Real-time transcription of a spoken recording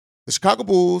The Chicago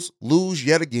Bulls lose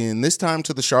yet again, this time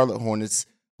to the Charlotte Hornets,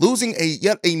 losing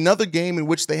yet another game in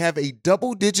which they have a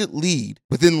double-digit lead,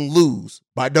 but then lose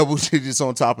by double digits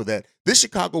on top of that. This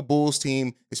Chicago Bulls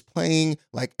team is playing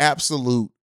like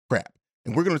absolute crap.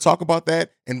 And we're going to talk about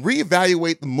that and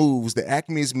reevaluate the moves that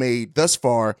Acme has made thus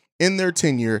far in their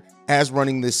tenure as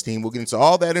running this team. We'll get into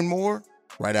all that and more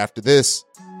right after this.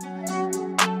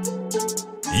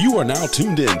 You are now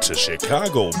tuned in to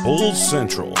Chicago Bulls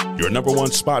Central, your number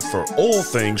one spot for all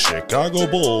things Chicago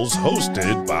Bulls,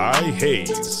 hosted by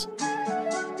Hayes.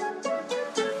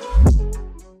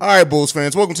 All right, Bulls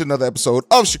fans, welcome to another episode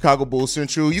of Chicago Bulls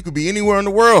Central. You could be anywhere in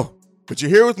the world, but you're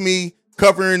here with me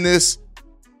covering this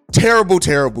terrible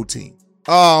team.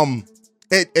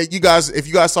 You guys, if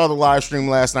you guys saw the live stream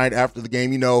last night after the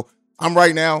game, you know I'm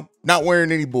right now not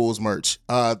wearing any Bulls merch.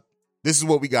 This is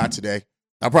what we got today.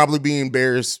 I'll probably be in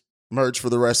Bears merch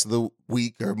for the rest of the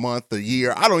week or month or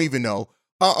year. I don't even know.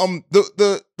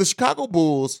 The Chicago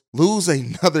Bulls lose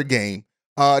another game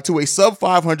to a sub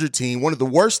 500 team, one of the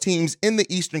worst teams in the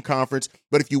Eastern Conference.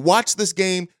 But if you watch this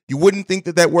game, you wouldn't think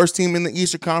that worst team in the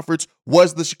Eastern Conference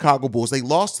was the Chicago Bulls. They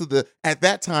lost to the, at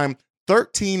that time,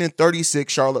 13-36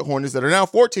 Charlotte Hornets that are now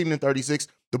 14-36.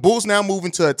 The Bulls now move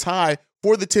into a tie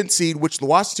for the 10th seed, which the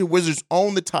Washington Wizards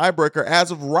own the tiebreaker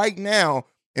as of right now.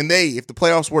 And they, if the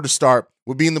playoffs were to start,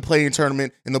 would be in the play-in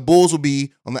tournament, and the Bulls will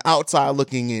be on the outside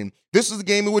looking in. This was a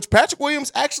game in which Patrick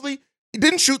Williams actually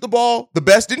didn't shoot the ball the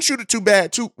best, didn't shoot it too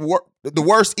bad, the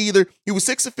worst either. He was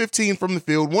 6 of 15 from the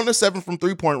field, 1 of 7 from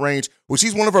three-point range, which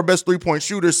he's one of our best three-point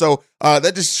shooters. So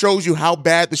that just shows you how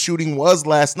bad the shooting was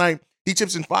last night. He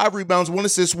chips in 5 rebounds, 1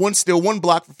 assist, 1 steal, 1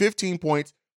 block for 15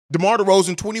 points. DeMar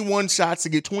DeRozan, 21 shots to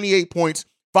get 28 points.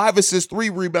 5 assists, 3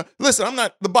 rebounds. Listen,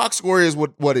 the box score is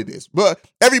what it is. But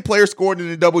every player scored in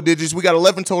the double digits. We got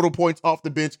 11 total points off the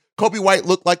bench. Kobe White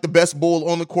looked like the best Bull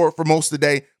on the court for most of the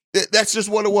day. That's just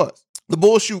what it was. The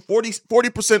Bulls shoot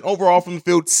 40% overall from the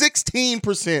field,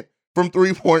 16% from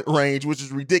three-point range, which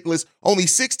is ridiculous. Only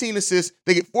 16 assists.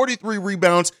 They get 43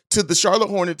 rebounds to the Charlotte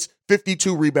Hornets,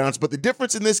 52 rebounds. But the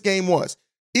difference in this game was,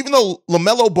 even though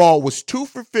LaMelo Ball was 2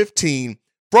 for 15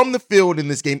 from the field in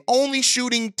this game, only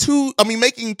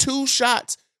making 2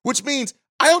 shots, which means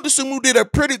Ayo Dosunmu did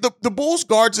the Bulls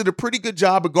guards did a pretty good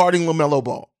job of guarding LaMelo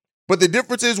Ball. But the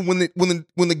difference is when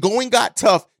the going got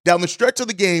tough down the stretch of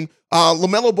the game,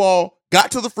 LaMelo Ball got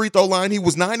to the free throw line. He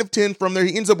was 9 of 10 from there.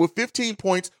 He ends up with 15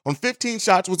 points on 15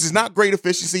 shots, which is not great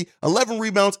efficiency. 11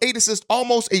 rebounds, 8 assists,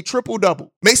 almost a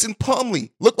triple-double. Mason Plumlee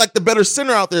looked like the better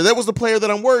center out there. That was the player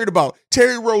that I'm worried about.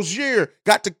 Terry Rozier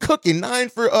got to cooking, 9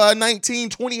 for 19,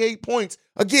 28 points.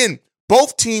 Again,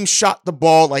 both teams shot the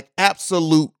ball like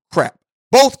absolute crap.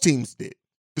 Both teams did.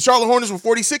 The Charlotte Hornets were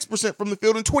 46% from the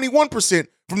field and 21%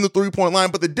 from the three-point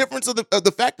line. But the difference of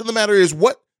the fact of the matter is,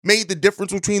 what made the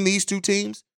difference between these two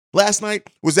teams last night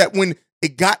was that when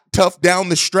it got tough down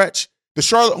the stretch, the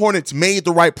Charlotte Hornets made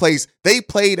the right plays. They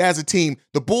played as a team.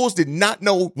 The Bulls did not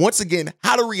know, once again,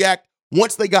 how to react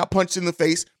once they got punched in the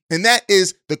face. And that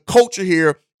is the culture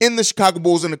here in the Chicago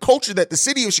Bulls, and the culture that the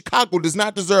city of Chicago does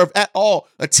not deserve at all.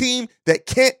 A team that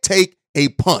can't take a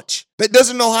punch, that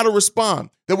doesn't know how to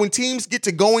respond, that when teams get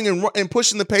to going and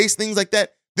pushing the pace, things like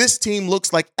that, this team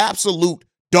looks like absolute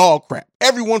dog crap.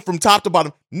 Everyone from top to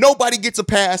bottom, nobody gets a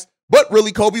pass but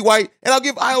really Kobe White, and I'll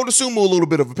give Ayo Dosunmu a little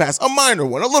bit of a pass, a minor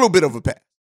one, a little bit of a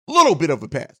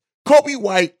pass. Kobe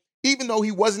White, even though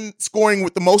he wasn't scoring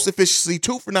with the most efficiency,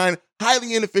 2 for 9,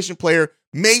 highly inefficient player,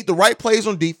 made the right plays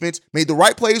on defense, made the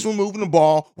right plays when moving the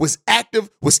ball, was active,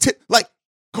 like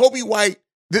Kobe White.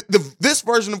 This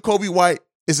version of Kobe White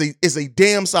is a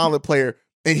damn solid player,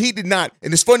 and he did not.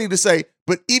 And it's funny to say,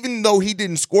 but even though he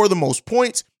didn't score the most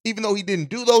points, even though he didn't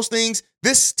do those things,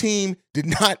 this team did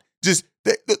not just.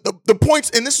 The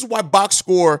points, and this is why box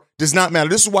score does not matter.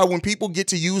 This is why when people get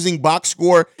to using box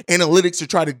score analytics to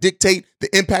try to dictate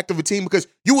the impact of a team, because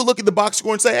you would look at the box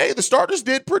score and say, hey, the starters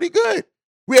did pretty good.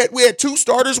 We had 2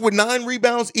 starters with 9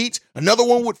 rebounds each, another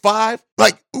one with 5.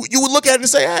 Like, you would look at it and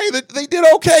say, hey, they did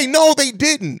okay. No, they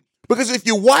didn't. Because if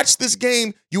you watch this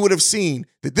game, you would have seen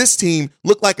that this team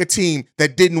looked like a team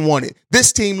that didn't want it.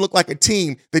 This team looked like a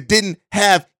team that didn't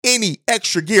have any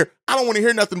extra gear. I don't want to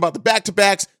hear nothing about the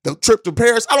back-to-backs, the trip to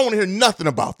Paris. I don't want to hear nothing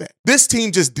about that. This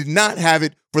team just did not have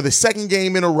it for the second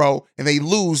game in a row, and they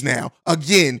lose now.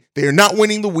 Again, they are not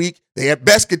winning the week. They at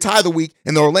best could tie the week.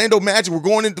 And the Orlando Magic, we're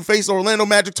going in to face the Orlando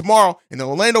Magic tomorrow, and the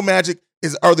Orlando Magic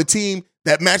are the team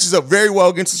that matches up very well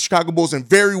against the Chicago Bulls and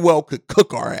very well could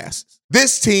cook our asses.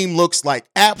 This team looks like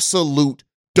absolute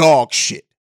dog shit.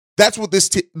 That's what this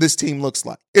team looks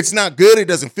like. It's not good. It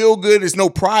doesn't feel good. There's no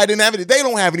pride in having it. They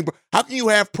don't have any. How can you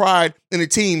have pride in a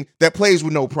team that plays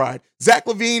with no pride? Zach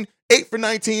LaVine, 8 for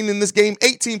 19 in this game,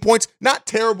 18 points. Not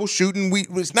terrible shooting.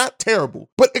 It's not terrible.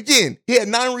 But again, he had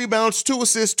 9 rebounds, 2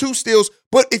 assists, 2 steals.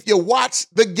 But if you watch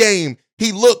the game,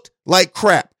 he looked like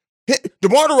crap.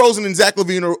 DeMar DeRozan and Zach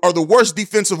LaVine are the worst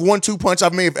defensive 1-2 punch I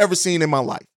may have ever seen in my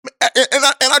life.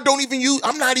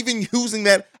 I'm not even using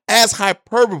that as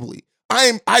hyperbole.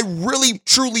 I really,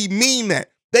 truly mean that.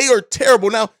 They are terrible.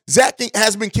 Now, Zach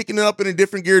has been kicking it up in a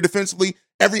different gear defensively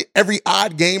every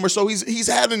odd game or so. He's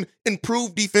had an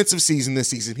improved defensive season this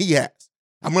season. He has.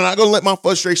 I'm not going to let my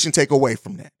frustration take away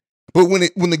from that. But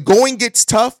when the going gets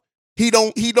tough, he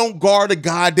don't guard a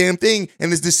goddamn thing,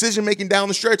 and his decision making down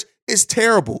the stretch is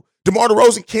terrible. DeMar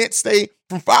DeRozan can't stay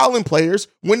from fouling players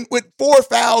with 4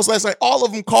 fouls last night, all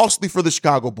of them costly for the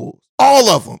Chicago Bulls. All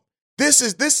of them.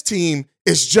 This team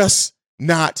is just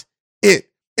not it.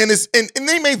 And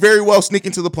they may very well sneak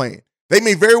into the play-in.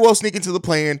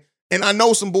 And I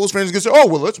know some Bulls fans are going to say, oh,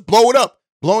 well, let's blow it up.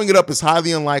 Blowing it up is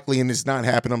highly unlikely, and it's not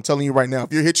happening. I'm telling you right now,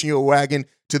 if you're hitching your wagon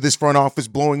to this front office,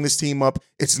 blowing this team up,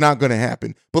 it's not going to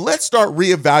happen. But let's start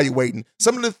reevaluating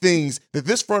some of the things that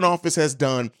this front office has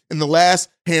done in the last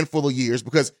handful of years,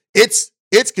 because it's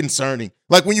concerning.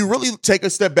 Like, when you really take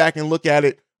a step back and look at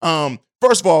it,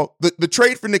 first of all, the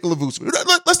trade for Nikola Vucevic.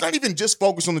 Let's not even just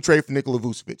focus on the trade for Nikola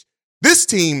Vucevic. This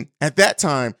team, at that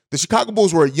time, the Chicago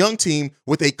Bulls were a young team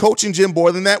with a coach in Jim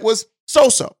Boylen that was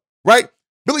so-so, right?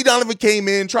 Billy Donovan came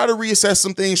in, tried to reassess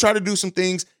some things, try to do some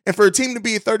things. And for a team to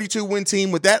be a 32-win team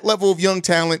with that level of young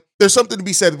talent, there's something to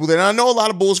be said with it. And I know a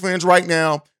lot of Bulls fans right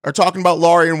now are talking about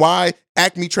Lauri and why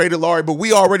Acme traded Lauri, but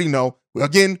we already know.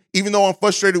 Again, even though I'm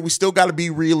frustrated, we still got to be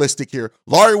realistic here.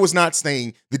 Lauri was not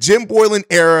staying. The Jim Boylen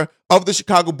era of the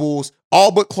Chicago Bulls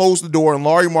all but closed the door, and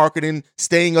Lauri Markkanen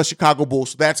staying a Chicago Bull,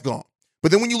 so that's gone.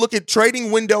 But then when you look at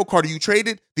trading Wendell Carter, you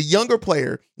traded the younger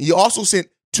player, and you also sent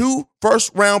 2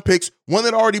 first-round picks, one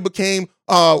that already became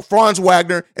Franz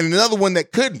Wagner, and another one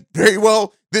that could very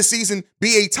well this season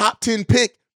be a top 10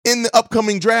 pick in the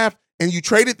upcoming draft, and you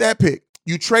traded that pick.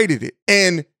 You traded it,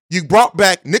 and you brought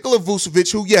back Nikola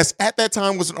Vucevic, who, yes, at that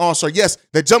time was an all-star. Yes,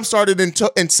 that jump-started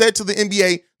and said to the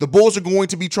NBA, the Bulls are going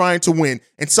to be trying to win.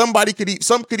 And some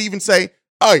could even say,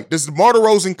 all right, does DeMar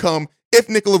DeRozan come if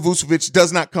Nikola Vucevic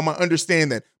does not come? I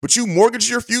understand that. But you mortgage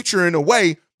your future in a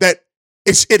way that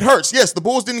it hurts. Yes, the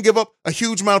Bulls didn't give up a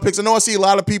huge amount of picks. I know I see a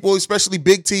lot of people, especially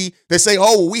Big T, that say,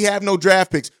 oh, well, we have no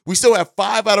draft picks. We still have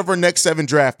 5 out of our next 7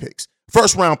 draft picks.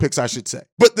 First-round picks, I should say.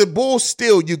 But the Bulls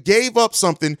still, you gave up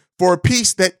something for a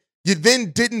piece that you then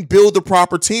didn't build the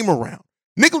proper team around.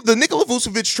 The Nikola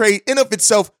Vucevic trade in of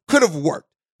itself could have worked.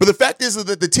 But the fact is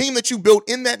that the team that you built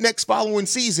in that next following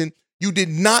season, you did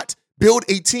not build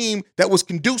a team that was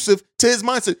conducive to his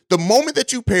mindset. The moment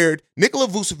that you paired Nikola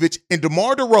Vucevic and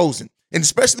DeMar DeRozan, and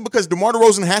especially because DeMar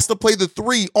DeRozan has to play the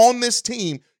 3 on this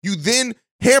team, you then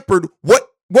hampered what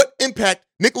impact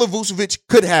Nikola Vucevic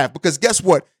could have. Because guess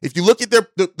what? If you look at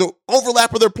the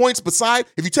overlap of their points beside,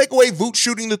 if you take away Vooch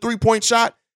shooting the 3-point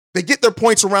shot, they get their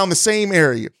points around the same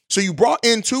area. So you brought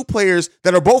in 2 players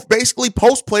that are both basically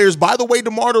post players by the way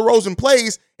DeMar DeRozan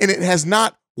plays, and it has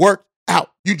not worked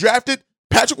out. You drafted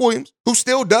Patrick Williams, who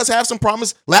still does have some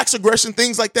promise, lacks aggression,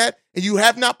 things like that, and you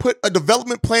have not put a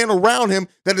development plan around him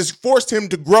that has forced him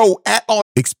to grow at all.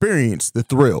 Experience the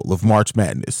thrill of March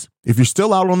Madness. If you're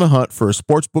still out on the hunt for a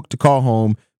sports book to call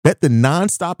home, bet the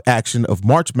nonstop action of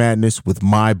March Madness with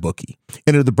MyBookie.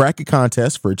 Enter the bracket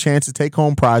contest for a chance to take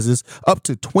home prizes up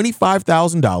to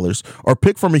 $25,000 or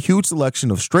pick from a huge selection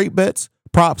of straight bets,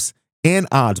 props, and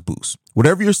odds boosts.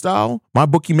 Whatever your style,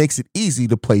 MyBookie makes it easy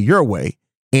to play your way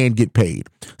and get paid.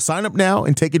 Sign up now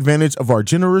and take advantage of our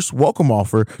generous welcome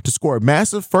offer to score a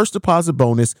massive first deposit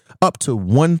bonus up to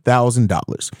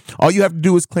 $1,000. All you have to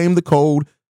do is claim the code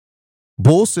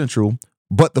BULLCENTRAL,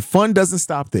 but the fun doesn't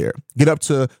stop there. Get up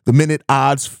to the minute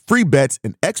odds, free bets,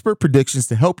 and expert predictions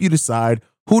to help you decide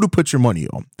who to put your money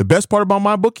on. The best part about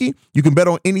MyBookie, you can bet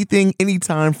on anything,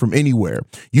 anytime, from anywhere.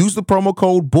 Use the promo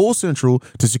code BULLCENTRAL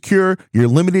to secure your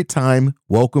limited time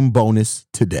welcome bonus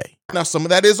today. Now, some of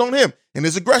that is on him and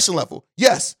his aggression level.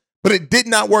 Yes, but it did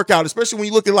not work out, especially when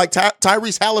you look at like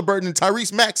Tyrese Halliburton and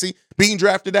Tyrese Maxey being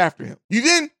drafted after him. You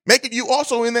then you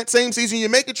also in that same season, you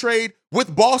make a trade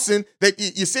with Boston that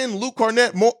you send Luke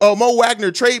Cornett, Mo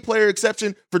Wagner trade player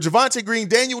exception for Javonte Green,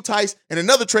 Daniel Tice, and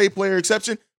another trade player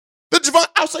exception.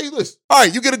 I'll say this. All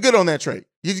right, you get a good on that trade.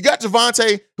 You got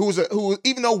Javonte, who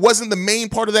even though wasn't the main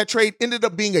part of that trade, ended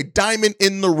up being a diamond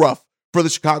in the rough for the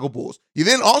Chicago Bulls. You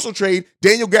then also trade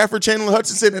Daniel Gafford, Chandler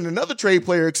Hutchinson, and another trade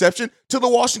player exception to the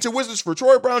Washington Wizards for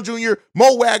Troy Brown Jr.,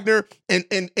 Mo Wagner,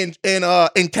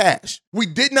 and Cash. We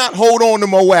did not hold on to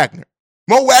Mo Wagner.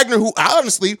 Mo Wagner, who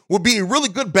honestly would be a really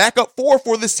good backup for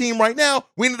this team right now,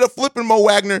 we ended up flipping Mo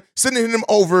Wagner, sending him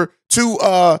over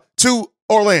to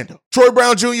Orlando. Troy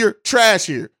Brown Jr., trash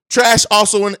here. Trash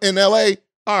also in LA.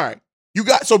 All right.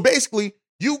 So basically,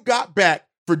 you got back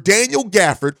for Daniel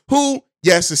Gafford, who,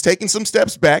 yes, is taking some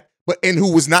steps back, and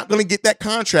who was not going to get that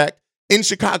contract in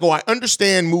Chicago. I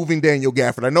understand moving Daniel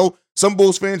Gafford. I know some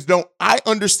Bulls fans don't. I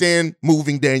understand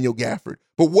moving Daniel Gafford.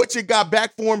 But what you got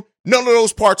back for him, none of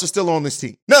those parts are still on this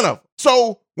team. None of them.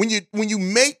 So when you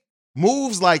make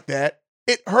moves like that,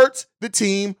 it hurts the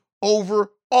team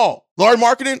overall. Lauri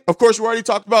Markkanen, of course, we already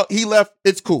talked about. He left.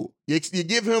 It's cool. You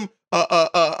give him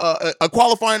a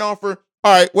qualifying offer.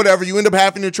 All right, whatever. You end up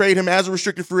having to trade him as a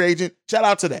restricted free agent. Shout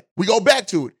out to that. We go back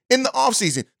to it. In the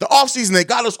offseason. The offseason, they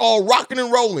got us all rocking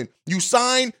and rolling. You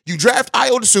draft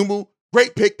Ayo Dosunmu.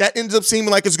 Great pick. That ends up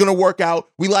seeming like it's going to work out.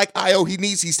 We like Ayo.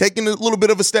 He's taking a little bit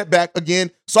of a step back.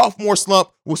 Again, sophomore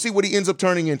slump. We'll see what he ends up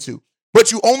turning into.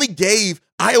 But you only gave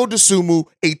Ayo Dosunmu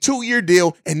a 2-year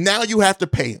deal, and now you have to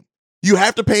pay him. You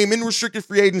have to pay him in restricted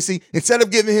free agency instead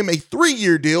of giving him a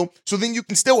 3-year deal, so then you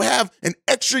can still have an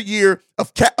extra year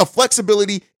of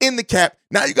flexibility in the cap.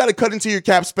 Now you got to cut into your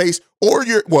cap space,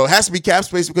 it has to be cap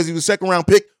space because he was a 2nd-round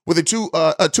pick with a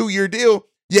 2-year deal.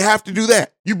 You have to do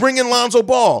that. You bring in Lonzo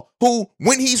Ball, who,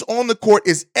 when he's on the court,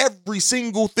 is every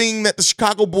single thing that the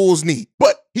Chicago Bulls need.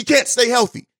 But he can't stay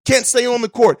healthy, can't stay on the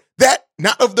court. That,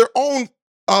 not of their own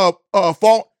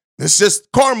fault, it's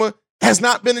just karma, has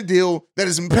not been a deal that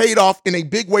has been paid off in a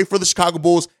big way for the Chicago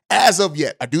Bulls as of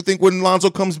yet. I do think when Lonzo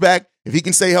comes back, if he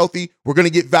can stay healthy, we're going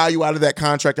to get value out of that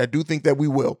contract. I do think that we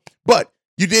will. But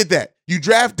you did that. You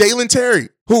draft Dalen Terry,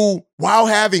 who, while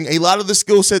having a lot of the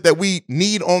skill set that we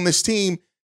need on this team,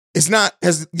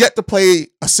 has yet to play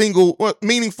a single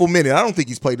meaningful minute. I don't think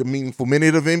he's played a meaningful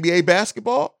minute of NBA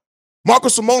basketball. Marko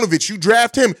Simonovic, you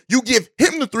draft him. You give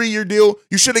him the 3-year deal.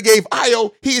 You should have gave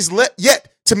Ayo. He is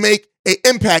yet to make an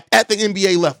impact at the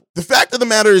NBA level. The fact of the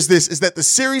matter is that the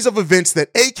series of events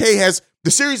that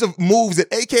the series of moves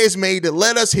that AK has made that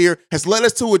led us here has led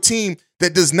us to a team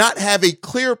that does not have a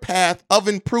clear path of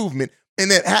improvement,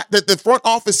 and that the front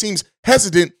office seems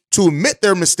hesitant to admit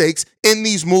their mistakes in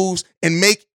these moves and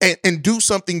and do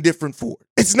something different for it.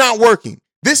 It's not working.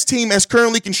 This team, as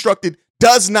currently constructed,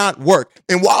 does not work.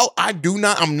 And while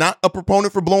I'm not a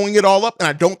proponent for blowing it all up, and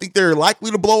I don't think they're likely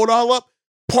to blow it all up,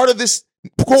 part of this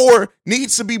core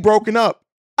needs to be broken up.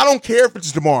 I don't care if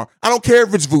it's DeMar. I don't care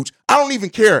if it's Vooch. I don't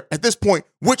even care at this point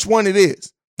which one it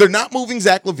is. They're not moving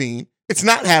Zach LaVine. It's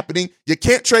not happening. You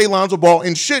can't trade Lonzo Ball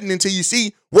and shouldn't until you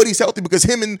see what he's healthy, because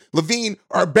him and LaVine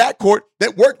are a backcourt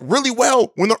that work really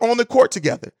well when they're on the court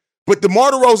together. But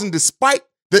DeMar DeRozan, despite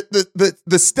the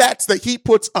stats that he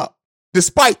puts up,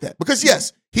 despite that, because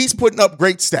yes, he's putting up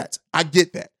great stats. I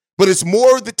get that. But it's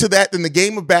more to that than the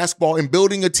game of basketball and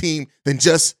building a team than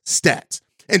just stats.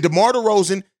 And DeMar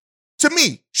DeRozan, to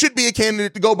me, should be a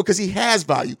candidate to go because he has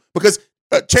value. Because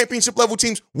championship level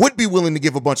teams would be willing to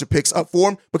give a bunch of picks up for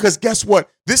him, because guess what?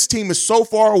 This team is so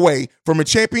far away from a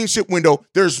championship window.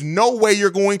 There's no way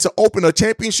you're going to open a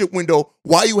championship window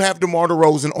while you have DeMar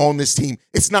DeRozan on this team.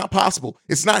 It's not possible.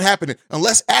 It's not happening.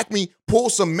 Unless Acme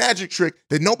pulls some magic trick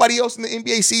that nobody else in the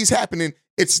NBA sees happening,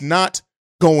 it's not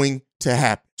going to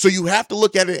happen. So you have to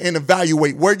look at it and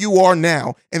evaluate where you are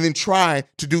now and then try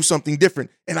to do something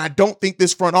different. And I don't think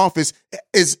this front office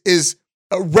is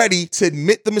ready to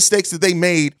admit the mistakes that they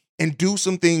made and do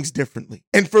some things differently.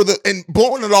 And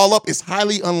blowing it all up is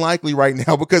highly unlikely right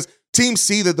now, because teams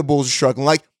see that the Bulls are struggling.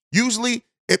 Like, usually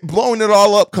blowing it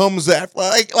all up comes after,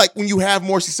 like when you have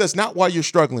more success, not while you're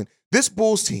struggling. This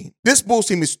Bulls team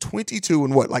is 22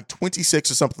 and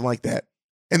 26 or something like that.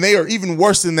 And they are even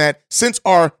worse than that since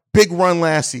our big run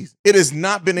last season. It has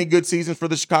not been a good season for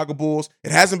the Chicago Bulls.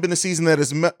 It hasn't been a season that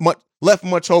has left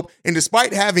much hope. And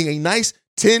despite having a nice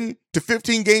 10 to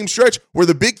 15 game stretch where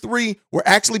the big three were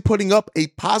actually putting up a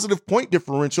positive point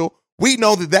differential, we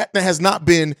know that has not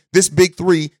been this big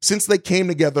three since they came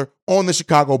together on the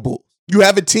Chicago Bulls. You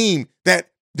have a team that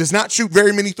does not shoot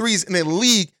very many threes in a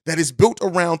league that is built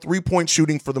around 3-point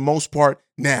shooting for the most part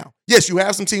now. Yes, you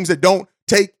have some teams that don't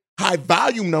take high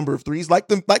volume number of threes, like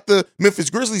the Memphis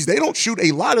Grizzlies. They don't shoot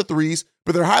a lot of threes,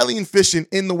 but they're highly efficient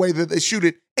in the way that they shoot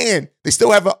it, and they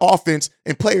still have an offense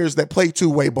and players that play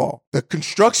two-way ball. The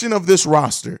construction of this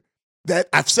roster, that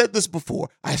I've said this before.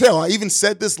 I even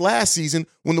said this last season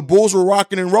when the Bulls were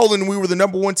rocking and rolling and we were the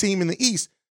number one team in the East.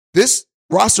 This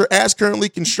roster, as currently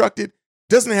constructed,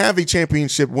 doesn't have a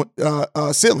championship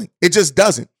ceiling. It just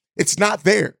doesn't. It's not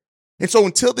there. And so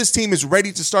until this team is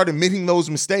ready to start admitting those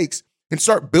mistakes and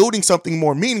start building something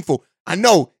more meaningful, I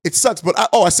know it sucks, but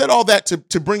I said all that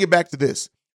to bring it back to this.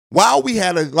 while we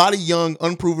had a lot of young,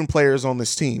 unproven players on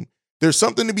this team, there's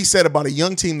something to be said about a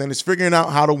young team that is figuring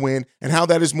out how to win and how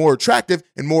that is more attractive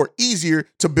and more easier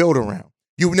to build around.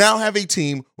 You now have a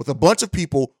team with a bunch of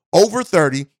people over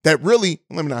 30 that really,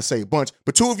 let me not say a bunch,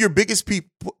 but two of your biggest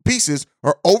pieces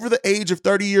are over the age of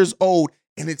 30 years old,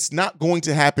 and it's not going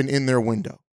to happen in their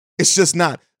window. It's just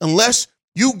not. Unless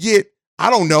you get,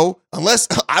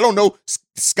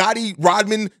 Scotty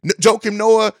Rodman, Joakim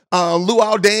Noah,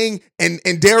 Luol Deng,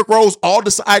 and Derrick Rose all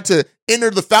decide to enter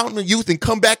the fountain of youth and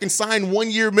come back and sign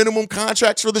 1-year minimum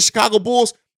contracts for the Chicago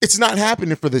Bulls. It's not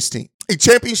happening for this team. A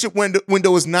championship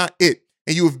window is not it.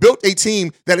 And you have built a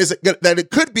team that it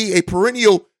could be a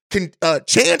perennial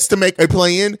chance to make a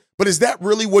play-in, but is that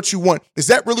really what you want? Is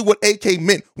that really what AK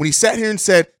meant when he sat here and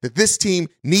said that this team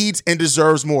needs and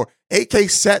deserves more? AK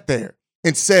sat there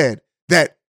and said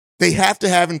that they have to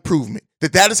have improvement,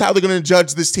 that is how they're going to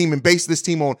judge this team and base this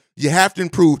team on. You have to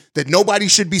improve, that nobody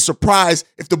should be surprised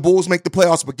if the Bulls make the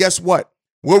playoffs. But guess what?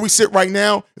 Where we sit right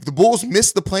now, if the Bulls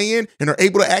miss the play-in and are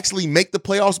able to actually make the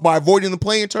playoffs by avoiding the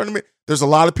play-in tournament, there's a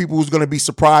lot of people who's going to be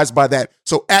surprised by that.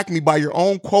 So Acme, by your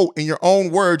own quote and your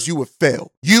own words, you have failed.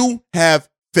 You have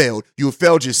failed. You have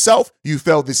failed yourself. You have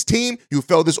failed this team. You have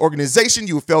failed this organization.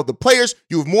 You have failed the players.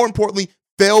 You have, more importantly,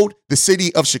 failed the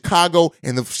city of Chicago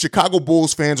and the Chicago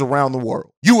Bulls fans around the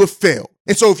world. You have failed.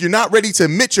 And so if you're not ready to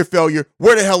admit your failure,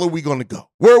 where the hell are we going to go?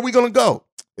 Where are we going to go?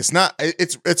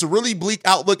 It's a really bleak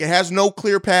outlook. It has no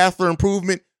clear path for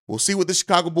improvement. We'll see what the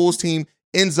Chicago Bulls team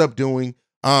ends up doing.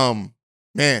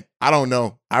 Man, I don't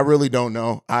know. I really don't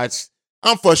know. I'm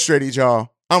frustrated, y'all.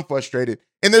 I'm frustrated.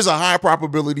 And there's a high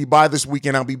probability by this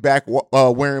weekend I'll be back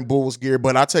wearing Bulls gear.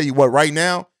 But I'll tell you what, right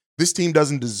now, this team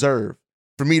doesn't deserve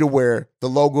for me to wear the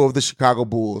logo of the Chicago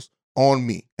Bulls on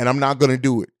me. And I'm not going to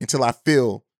do it until I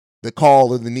feel the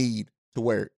call or the need to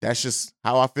wear it. That's just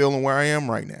how I feel and where I am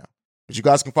right now. But you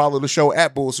guys can follow the show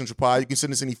at Bulls Central Pod. You can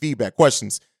send us any feedback,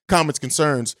 questions, comments,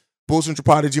 concerns,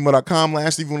 bullscentralpod@gmail.com.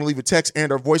 Lastly, if you want to leave a text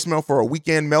and or voicemail for our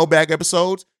weekend mailbag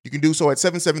episodes, you can do so at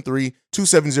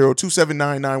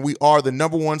 773-270-2799. We are the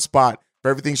 #1 spot for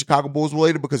everything Chicago Bulls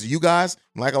related because of you guys.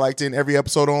 And like I like to end every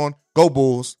episode on, go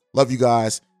Bulls. Love you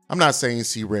guys. I'm not saying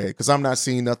see red because I'm not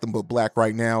seeing nothing but black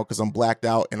right now because I'm blacked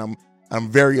out and I'm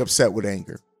very upset with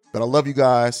anger. But I love you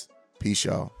guys. Peace,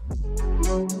 y'all.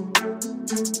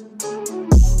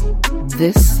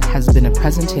 This has been a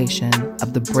presentation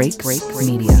of the Break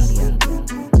Media.